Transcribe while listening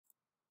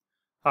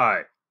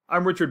Hi,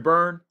 I'm Richard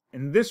Byrne,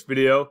 and in this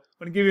video, I'm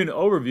going to give you an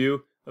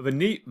overview of a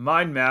neat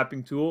mind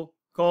mapping tool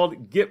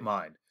called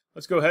Gitmind.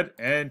 Let's go ahead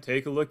and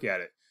take a look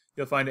at it.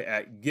 You'll find it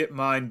at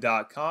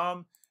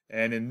gitmind.com,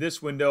 and in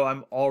this window,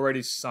 I'm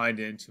already signed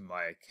into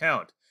my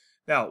account.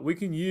 Now, we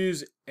can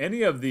use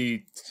any of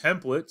the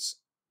templates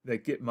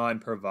that Gitmind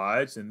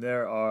provides, and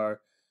there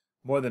are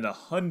more than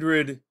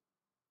 100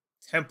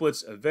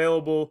 templates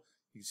available.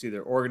 You can see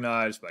they're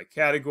organized by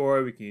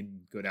category. We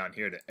can go down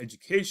here to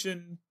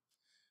education,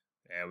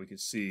 and we can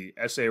see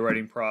essay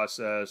writing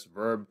process,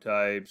 verb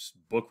types,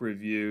 book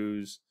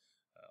reviews,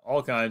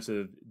 all kinds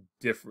of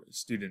different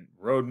student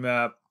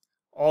roadmap,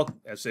 all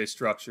essay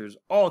structures,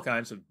 all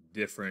kinds of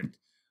different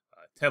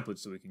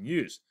templates that we can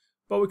use.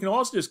 But we can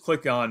also just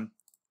click on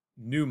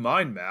New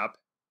Mind Map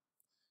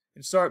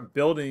and start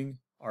building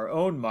our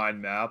own mind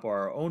map or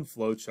our own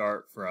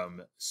flowchart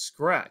from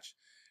scratch.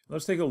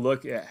 Let's take a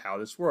look at how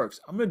this works.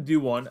 I'm going to do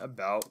one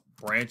about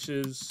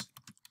branches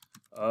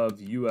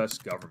of U.S.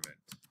 government.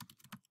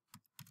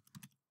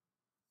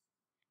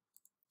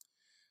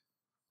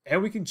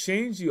 And we can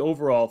change the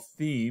overall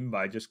theme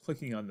by just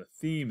clicking on the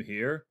theme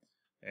here.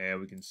 And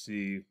we can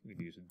see we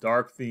can use a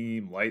dark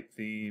theme, light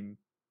theme,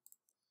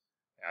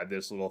 add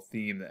this little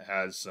theme that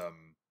has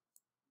some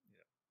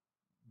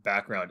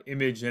background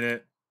image in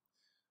it.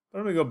 But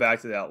I'm going to go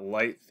back to that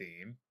light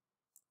theme.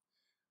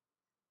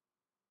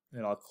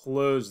 And I'll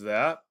close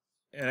that.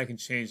 And I can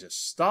change the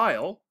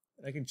style.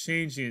 And I can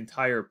change the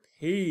entire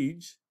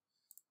page.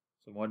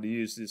 So I wanted to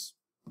use this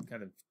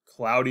kind of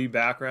cloudy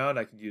background.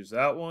 I can use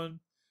that one.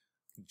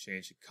 I can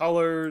change the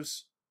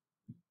colors.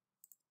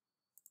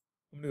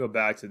 I'm going to go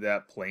back to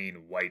that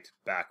plain white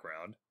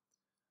background.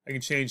 I can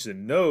change the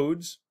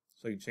nodes.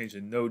 So I can change the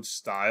node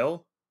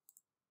style.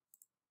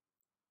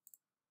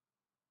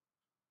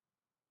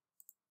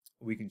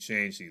 We can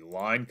change the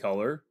line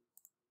color.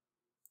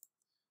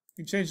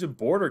 We can change the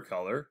border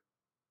color.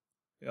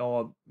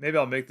 Maybe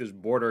I'll make this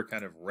border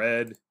kind of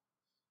red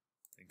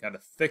and kind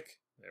of thick.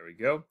 There we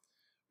go.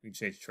 We can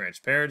change the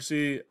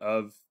transparency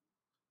of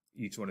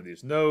each one of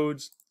these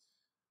nodes.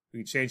 We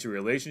can change the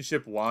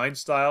relationship line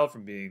style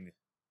from being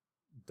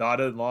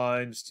dotted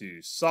lines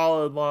to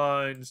solid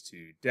lines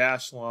to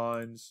dashed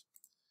lines.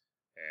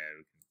 And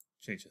we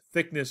can change the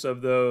thickness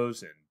of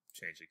those and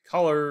change the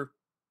color.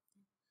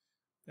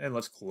 And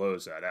let's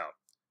close that out.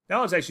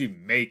 Now let's actually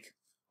make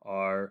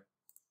our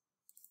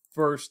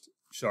first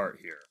chart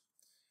here.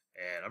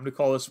 And I'm going to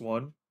call this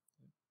one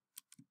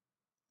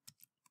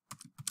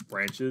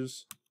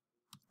Branches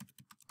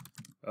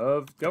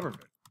of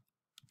Government.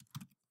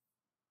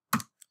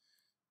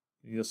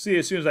 You'll see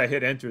as soon as I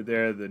hit enter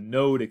there, the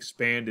node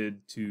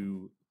expanded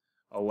to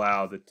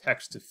allow the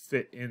text to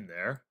fit in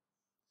there.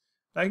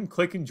 I can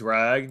click and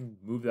drag and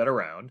move that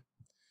around.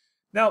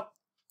 Now,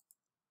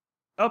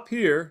 up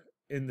here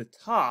in the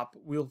top,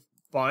 we'll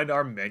find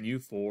our menu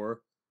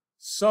for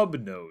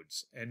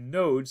subnodes and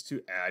nodes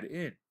to add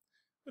in.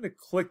 I'm going to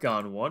click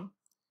on one.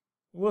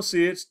 We'll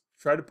see it's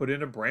try to put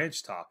in a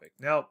branch topic.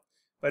 Now,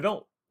 if I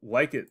don't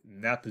like it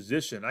in that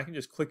position, I can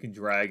just click and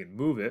drag and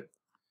move it.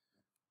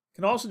 I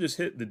can also just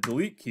hit the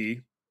delete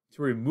key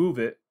to remove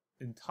it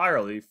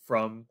entirely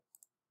from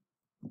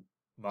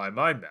my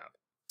mind map.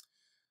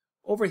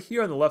 Over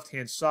here on the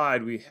left-hand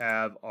side, we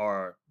have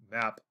our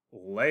map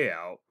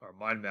layout, our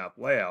mind map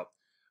layout,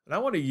 and I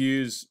want to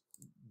use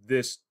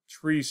this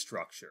tree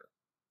structure.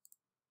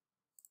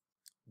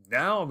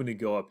 Now I'm going to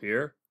go up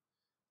here,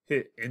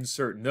 hit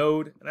Insert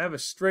Node, and I have a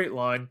straight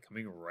line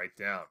coming right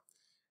down.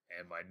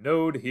 And my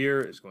node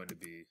here is going to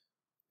be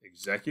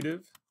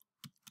Executive.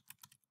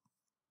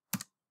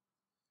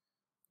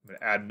 I'm going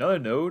to add another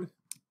node,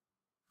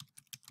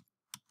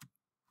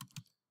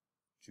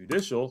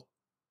 Judicial,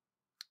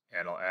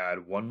 and I'll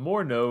add one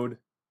more node,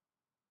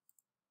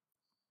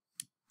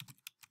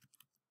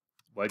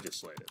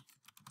 Legislative.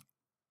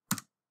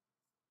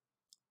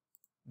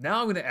 Now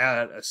I'm going to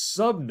add a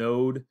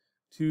subnode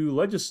to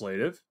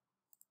Legislative.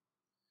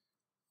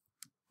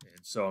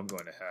 And so I'm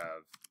going to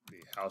have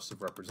the House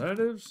of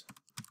Representatives.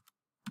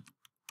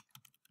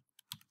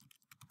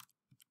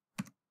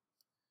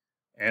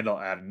 And I'll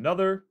add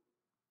another.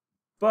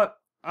 But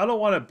I don't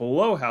want it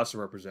below House of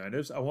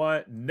Representatives. I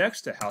want it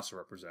next to House of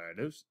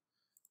Representatives.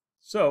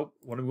 So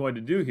what I'm going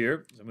to do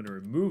here is I'm going to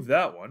remove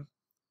that one.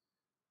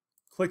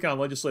 Click on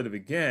Legislative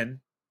again.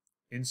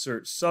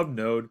 Insert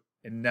subnode.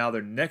 And now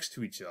they're next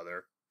to each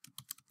other.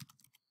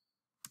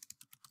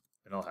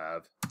 And I'll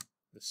have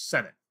the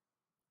Senate.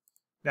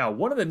 Now,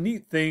 one of the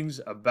neat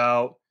things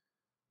about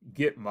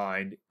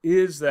Gitmind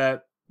is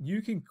that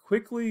you can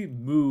quickly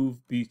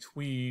move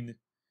between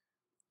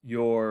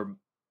your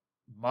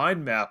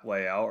mind map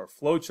layout or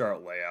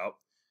flowchart layout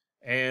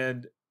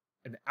and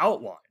an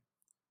outline.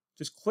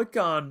 Just click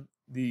on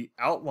the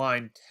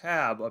outline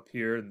tab up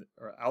here,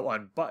 or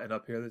outline button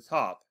up here at the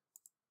top,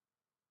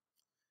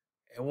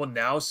 and we'll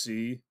now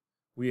see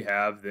we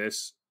have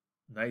this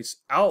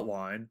nice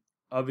outline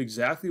of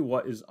exactly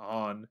what is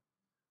on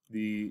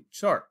the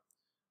chart.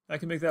 I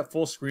can make that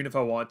full screen if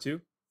I want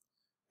to,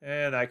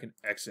 and I can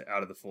exit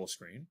out of the full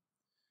screen.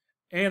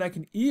 And I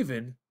can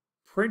even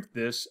print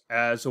this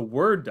as a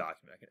Word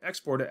document. I can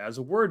export it as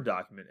a Word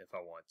document if I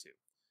want to.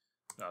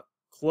 Now,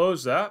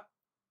 close that.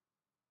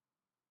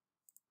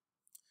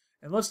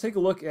 And let's take a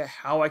look at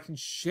how I can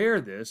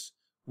share this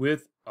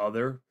with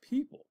other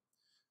people.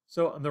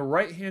 So on the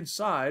right-hand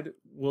side,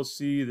 we'll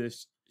see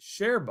this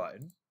share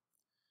button.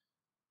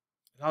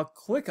 And I'll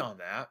click on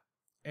that,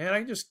 and I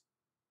can just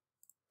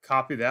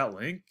copy that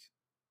link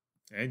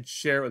and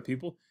share it with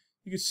people.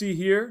 You can see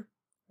here,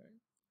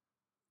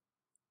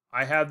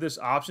 I have this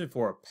option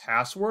for a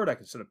password. I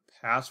can set a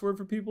password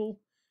for people,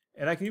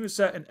 and I can even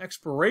set an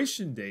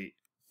expiration date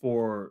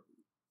for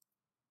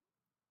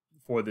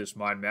this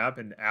mind map.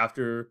 And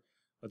after,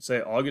 let's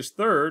say, August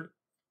 3rd,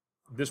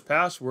 this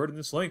password and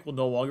this link will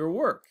no longer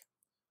work.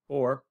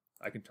 Or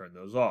I can turn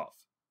those off.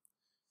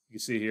 You can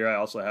see here I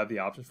also have the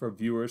option for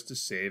viewers to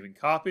save and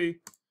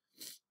copy,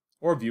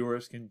 or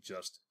viewers can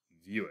just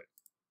view it.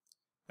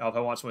 Now, if I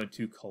want someone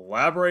to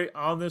collaborate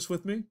on this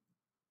with me,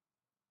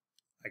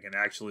 I can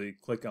actually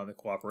click on the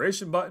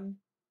cooperation button,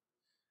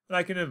 and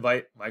I can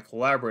invite my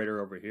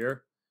collaborator over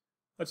here.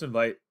 Let's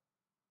invite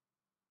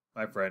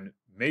my friend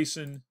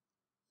Mason,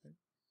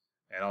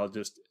 and I'll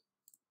just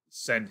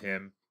send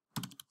him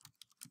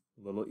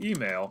a little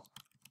email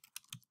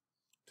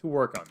to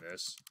work on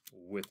this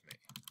with me.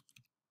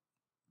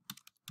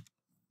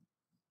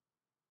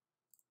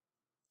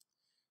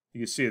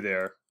 You can see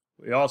there,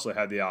 we also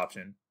have the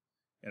option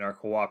in our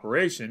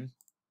cooperation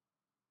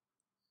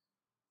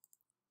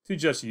to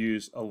just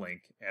use a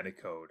link and a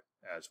code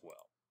as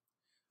well.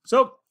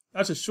 So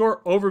that's a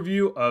short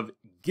overview of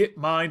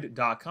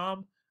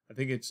Gitmind.com. I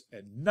think it's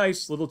a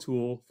nice little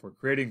tool for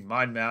creating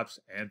mind maps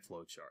and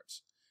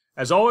flowcharts.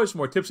 As always, for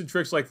more tips and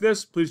tricks like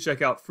this, please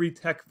check out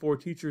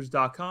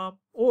freetech4teachers.com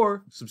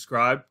or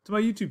subscribe to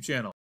my YouTube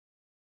channel.